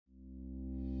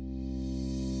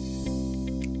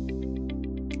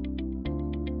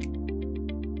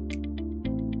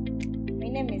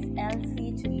name is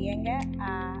Elsie Tulienge.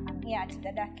 I'm here at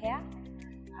Dada Care.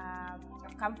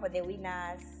 I've come for the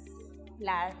winners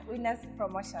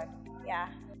promotion. Yeah,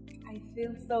 I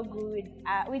feel so good.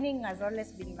 Winning has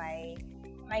always been my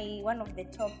one of the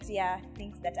top tier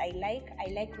things that I like.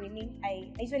 I like winning. I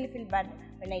usually feel bad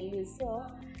when I lose. So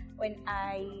when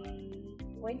I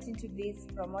went into this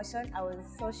promotion, I was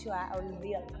so sure I will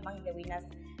be among the winners.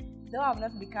 Though I've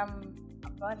not become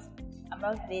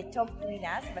about the top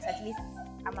winners, but at least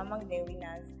I'm among the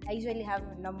winners. I usually have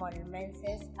normal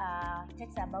menses. It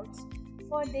takes about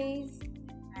 4 days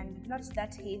and not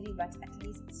that heavy, but at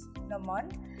least normal.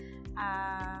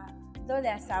 Though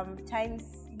there are some times,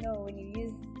 when you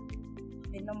use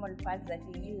the normal pads that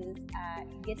you use,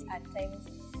 you get at times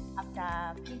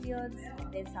after periods,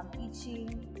 there's some itching,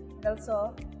 and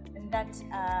also that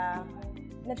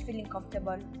not feeling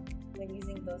comfortable when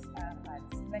using those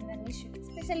pads. When an issue,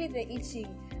 especially the itching,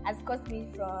 has caused me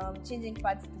from changing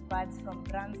pads to pads, from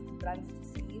brands to brands, to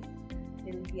see if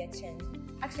there will be a change.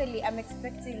 Actually, I'm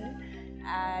expecting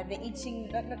the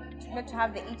itching, not to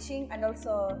have the itching, and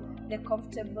also the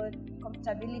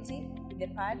comfortability with the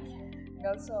pad, and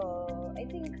also I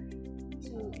think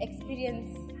to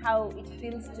experience how it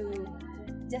feels to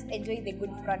just enjoy the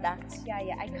good product. Yeah,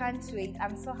 I can't wait.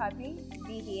 I'm so happy to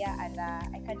be here, and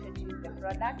I can't wait to use the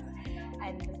product.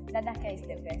 And Dada Care is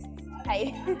the best.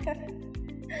 Hi.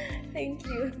 Thank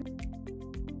you.